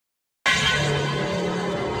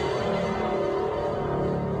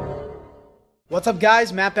What's up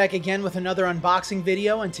guys, Matt back again with another unboxing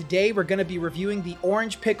video, and today we're going to be reviewing the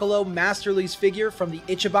Orange Piccolo Masterlise figure from the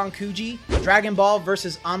Ichiban Kuji, Dragon Ball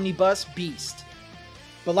vs. Omnibus Beast.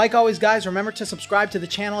 But like always guys, remember to subscribe to the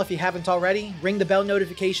channel if you haven't already, ring the bell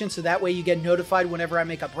notification so that way you get notified whenever I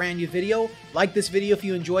make a brand new video, like this video if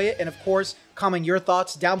you enjoy it, and of course, comment your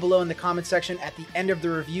thoughts down below in the comment section at the end of the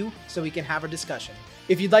review so we can have a discussion.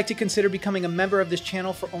 If you'd like to consider becoming a member of this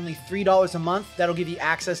channel for only $3 a month, that'll give you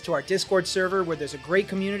access to our Discord server where there's a great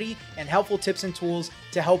community and helpful tips and tools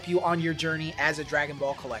to help you on your journey as a Dragon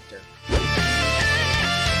Ball collector.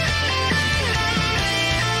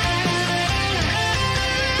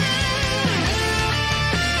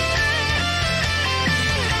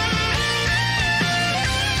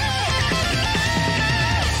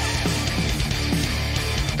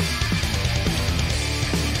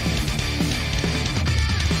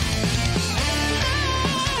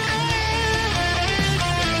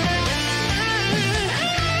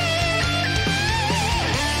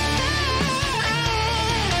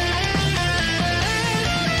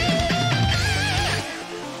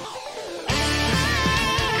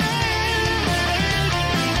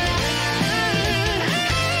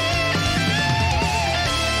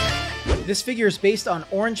 This figure is based on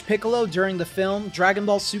Orange Piccolo during the film Dragon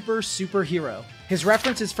Ball Super Superhero. His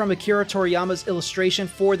reference is from Akira Toriyama's illustration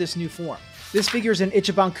for this new form. This figure is an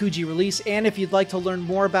Ichiban Kuji release, and if you'd like to learn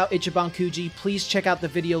more about Ichiban Kuji, please check out the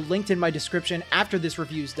video linked in my description after this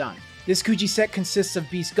review is done. This Kuji set consists of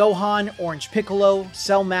Beast Gohan, Orange Piccolo,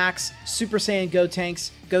 Cell Max, Super Saiyan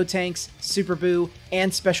Gotenks, Super Buu,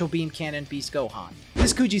 and Special Beam Cannon Beast Gohan.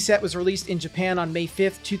 This Kuji set was released in Japan on May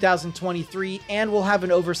 5th, 2023, and will have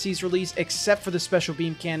an overseas release except for the Special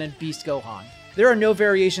Beam Cannon Beast Gohan. There are no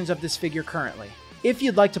variations of this figure currently. If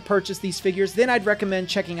you'd like to purchase these figures, then I'd recommend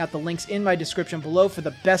checking out the links in my description below for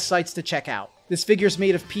the best sites to check out. This figure is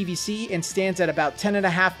made of PVC and stands at about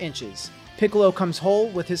 10.5 inches. Piccolo comes whole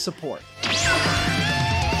with his support.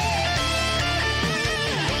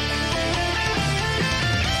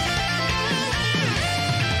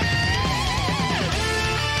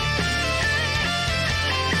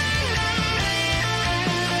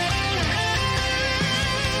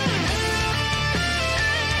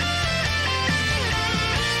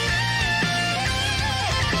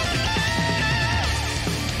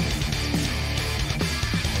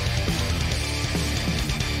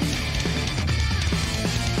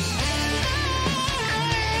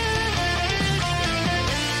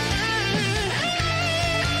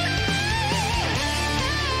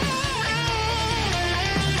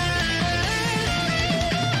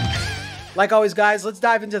 Like always guys, let's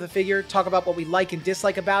dive into the figure, talk about what we like and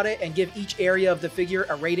dislike about it, and give each area of the figure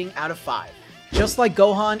a rating out of 5. Just like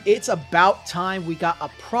Gohan, it's about time we got a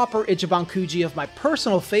proper Ichiban Kuji of my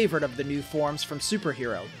personal favorite of the new forms from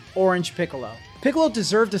Superhero, Orange Piccolo. Piccolo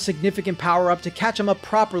deserved a significant power-up to catch him up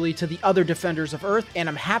properly to the other Defenders of Earth, and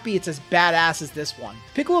I'm happy it's as badass as this one.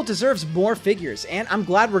 Piccolo deserves more figures, and I'm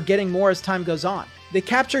glad we're getting more as time goes on. They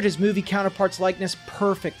captured his movie counterpart's likeness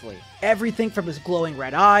perfectly. Everything from his glowing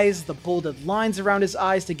red eyes, the bolded lines around his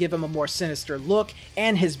eyes to give him a more sinister look,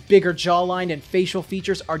 and his bigger jawline and facial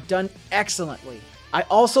features are done excellently. I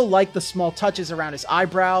also like the small touches around his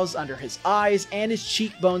eyebrows, under his eyes, and his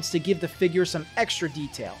cheekbones to give the figure some extra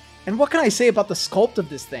detail. And what can I say about the sculpt of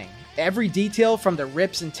this thing? Every detail from the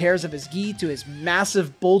rips and tears of his gi to his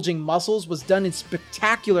massive bulging muscles was done in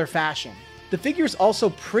spectacular fashion. The figure is also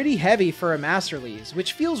pretty heavy for a Masterlise,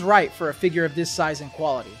 which feels right for a figure of this size and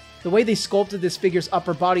quality. The way they sculpted this figure's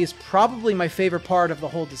upper body is probably my favorite part of the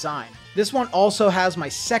whole design. This one also has my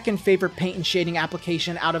second favorite paint and shading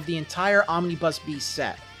application out of the entire Omnibus Beast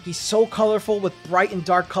set. He's so colorful with bright and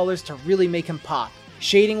dark colors to really make him pop.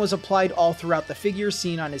 Shading was applied all throughout the figure,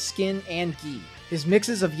 seen on his skin and gi. His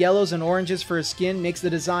mixes of yellows and oranges for his skin makes the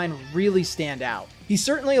design really stand out. He's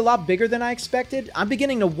certainly a lot bigger than I expected. I'm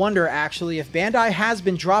beginning to wonder actually if Bandai has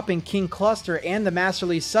been dropping King Cluster and the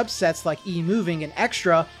Masterlise subsets like E-Moving and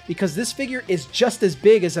Extra because this figure is just as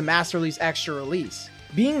big as a Masterlise Extra release.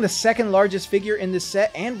 Being the second largest figure in this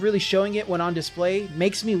set and really showing it when on display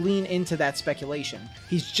makes me lean into that speculation.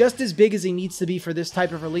 He's just as big as he needs to be for this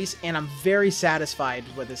type of release, and I'm very satisfied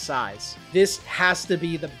with his size. This has to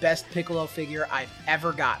be the best Piccolo figure I've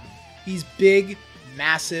ever gotten. He's big,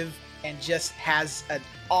 massive, and just has an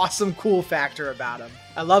awesome cool factor about him.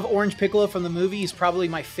 I love Orange Piccolo from the movie. He's probably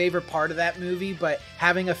my favorite part of that movie, but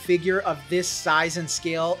having a figure of this size and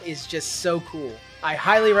scale is just so cool. I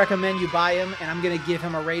highly recommend you buy him, and I'm going to give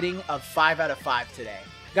him a rating of 5 out of 5 today.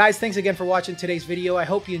 Guys, thanks again for watching today's video. I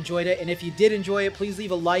hope you enjoyed it, and if you did enjoy it, please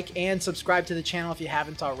leave a like and subscribe to the channel if you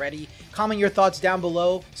haven't already. Comment your thoughts down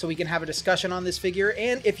below so we can have a discussion on this figure,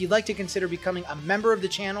 and if you'd like to consider becoming a member of the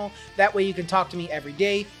channel, that way you can talk to me every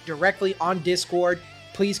day directly on Discord.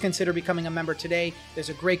 Please consider becoming a member today. There's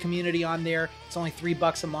a great community on there. It's only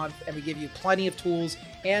 $3 a month, and we give you plenty of tools,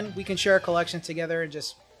 and we can share a collection together and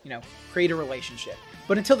just, create a relationship.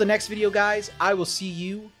 But until the next video, guys, I will see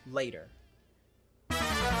you later.